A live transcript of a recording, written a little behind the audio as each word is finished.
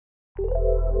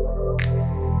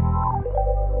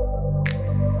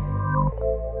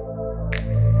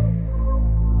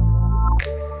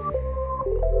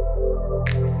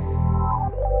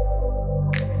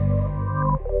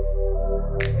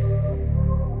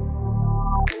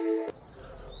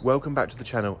Welcome back to the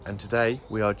channel, and today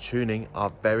we are tuning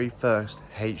our very first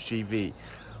HGV.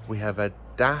 We have a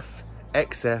DAF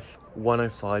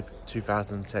XF105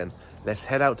 2010. Let's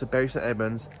head out to Bury St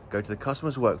Edmunds, go to the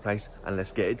customer's workplace, and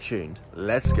let's get it tuned.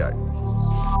 Let's go.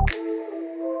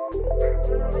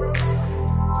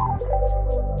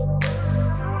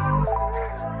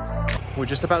 We're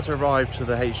just about to arrive to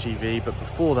the HGV, but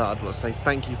before that I'd like to say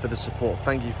thank you for the support,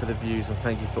 thank you for the views, and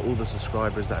thank you for all the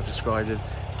subscribers that have subscribed.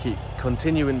 Keep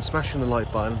continuing smashing the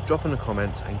like button, dropping a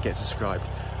comment, and get subscribed.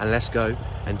 And let's go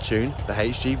and tune the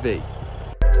HGV.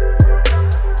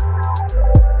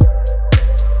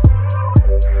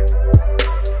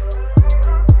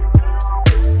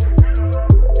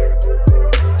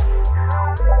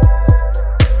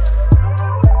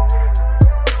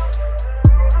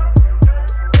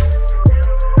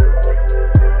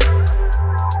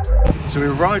 So we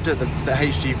arrived at the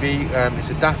HGV. It's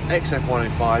a DAF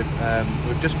XF105.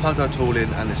 We've just plugged our tool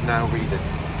in and it's now reading.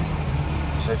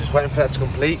 So just waiting for that to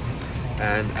complete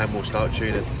and we'll start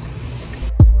tuning.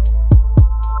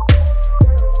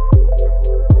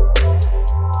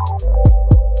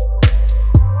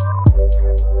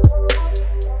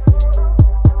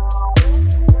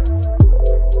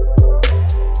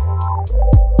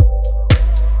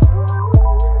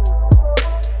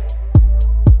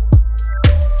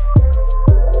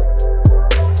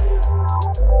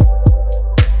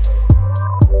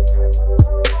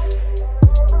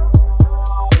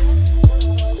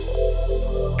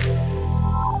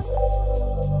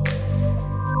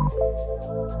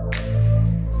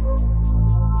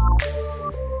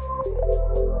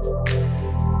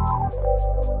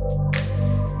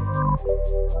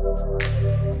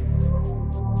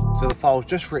 So the file's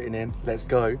just written in. Let's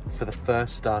go for the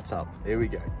first startup. Here we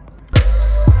go.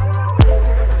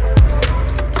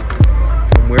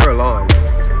 And we're alive.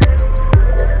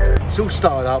 It's all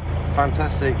started up,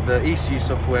 fantastic. The ECU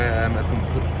software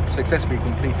has successfully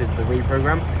completed the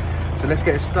reprogram. So let's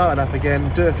get it started up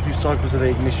again, do a few cycles of the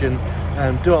ignition,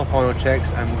 do our final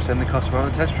checks, and we'll send the customer on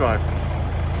a test drive.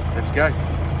 Let's go.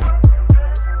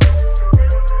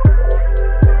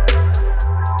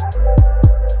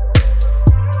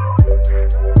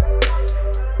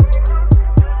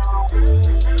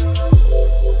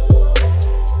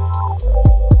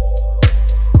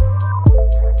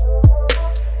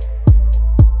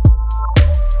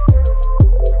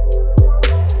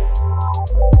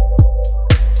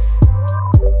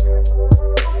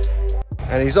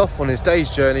 And he's off on his day's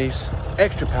journeys.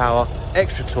 Extra power,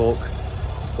 extra torque,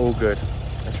 all good.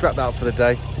 Let's wrap that up for the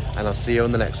day, and I'll see you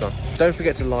on the next one. Don't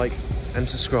forget to like and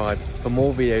subscribe for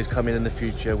more videos coming in the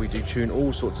future. We do tune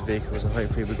all sorts of vehicles, and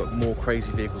hopefully we've got more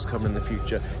crazy vehicles coming in the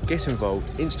future. Get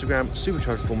involved. Instagram,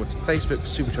 Supercharged Performance, Facebook,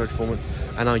 Supercharged Performance,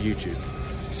 and our YouTube.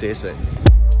 See you soon.